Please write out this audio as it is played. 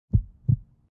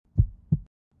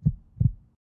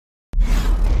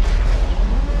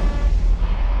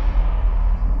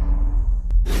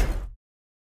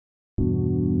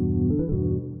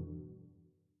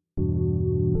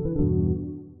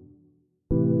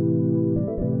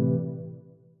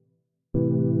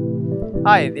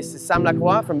Hi, this is Sam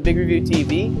Lacroix from Big Review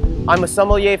TV. I'm a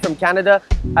sommelier from Canada,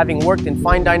 having worked in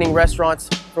fine dining restaurants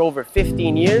for over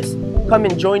 15 years. Come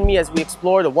and join me as we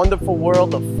explore the wonderful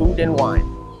world of food and wine.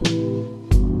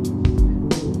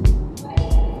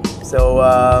 So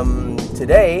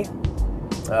today,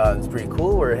 it's pretty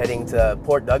cool. We're heading to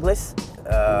Port Douglas.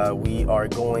 We are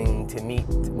going to meet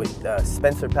with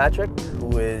Spencer Patrick,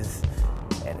 who is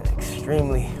an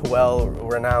extremely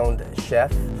well-renowned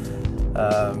chef.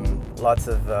 Lots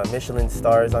of Michelin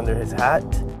stars under his hat.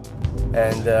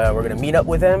 And we're gonna meet up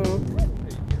with him,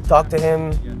 talk to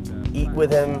him, eat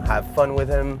with him, have fun with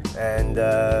him, and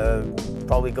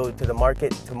probably go to the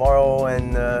market tomorrow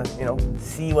and you know,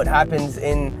 see what happens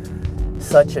in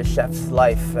such a chef's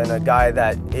life, and a guy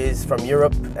that is from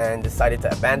Europe and decided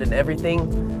to abandon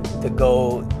everything to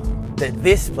go to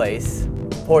this place,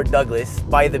 Port Douglas,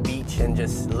 by the beach, and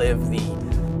just live the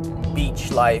beach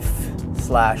life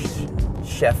slash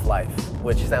chef life,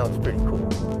 which sounds pretty cool.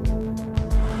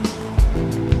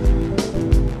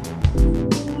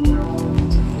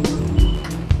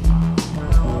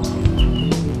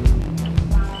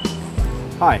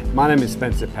 Hi, my name is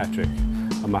Spencer Patrick.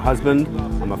 I'm a husband,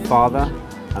 I'm a father,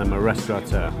 and I'm a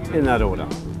restaurateur, in that order.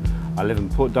 I live in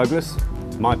Port Douglas,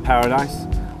 my paradise.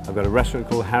 I've got a restaurant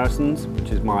called Harrison's,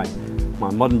 which is my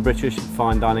modern British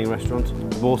fine dining restaurant.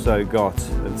 I've also got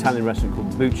an Italian restaurant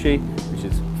called Bucci, which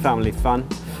is family fun.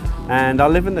 And I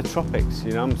live in the tropics,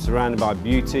 you know, I'm surrounded by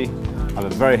beauty. I have a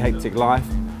very hectic life.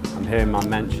 I'm here in my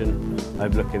mansion,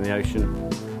 overlooking the ocean.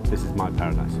 This is my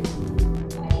paradise.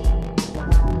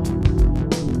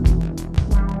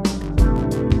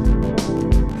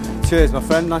 Cheers, my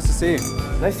friend. Nice to see you.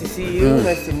 Nice to see you.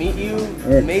 Nice to meet you.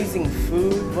 Amazing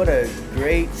food. What a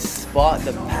great spot.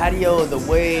 The patio, the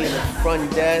way, the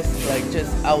front desk, like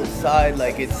just outside,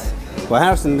 like it's... Well,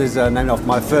 Harrison is named after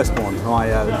my firstborn,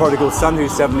 the prodigal son,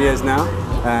 who's 7 years now.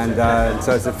 And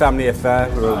so it's a family affair.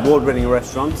 We're an award-winning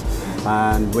restaurant.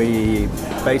 And we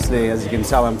basically, as you can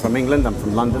tell, I'm from England, I'm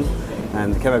from London.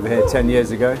 And came over here 10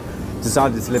 years ago.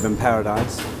 Decided to live in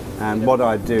paradise. And what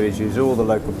I do is use all the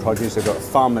local produce. I've got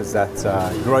farmers that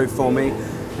grow for me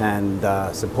and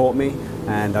support me,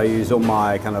 and I use all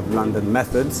my kind of London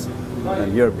methods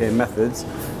and European methods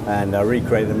and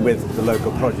recreate them with the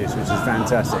local produce, which is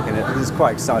fantastic, and it is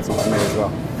quite exciting for me as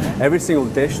well. Every single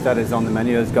dish that is on the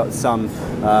menu has got some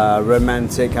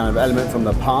romantic kind of element from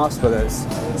the past, whether it's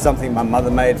something my mother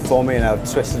made for me and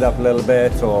I've twisted up a little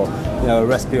bit, or you know, a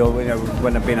recipe, or you know,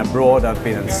 when I've been abroad I've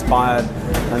been inspired,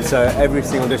 and so every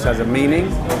single dish has a meaning,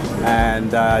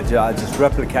 and I just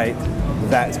replicate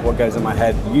that's what goes in my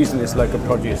head using this local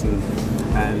produce and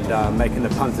making the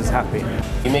punters happy.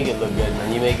 You make it look good,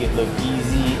 man. You make it look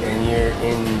easy, and you're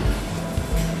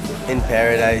in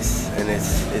paradise, and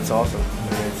it's awesome.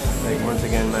 And it's like, once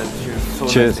again, man, so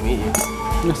Cheers. Nice to meet you.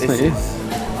 Nice to meet you.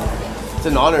 It's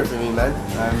an honor for me, man.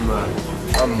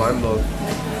 I'm mind blown.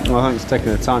 Well, thanks for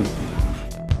taking the time.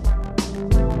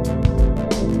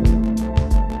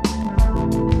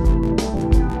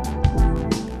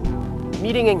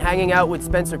 Meeting and hanging out with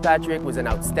Spencer Patrick was an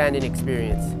outstanding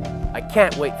experience. I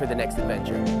can't wait for the next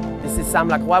adventure. This is Sam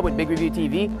Lacroix with Big Review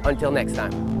TV. Until next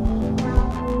time.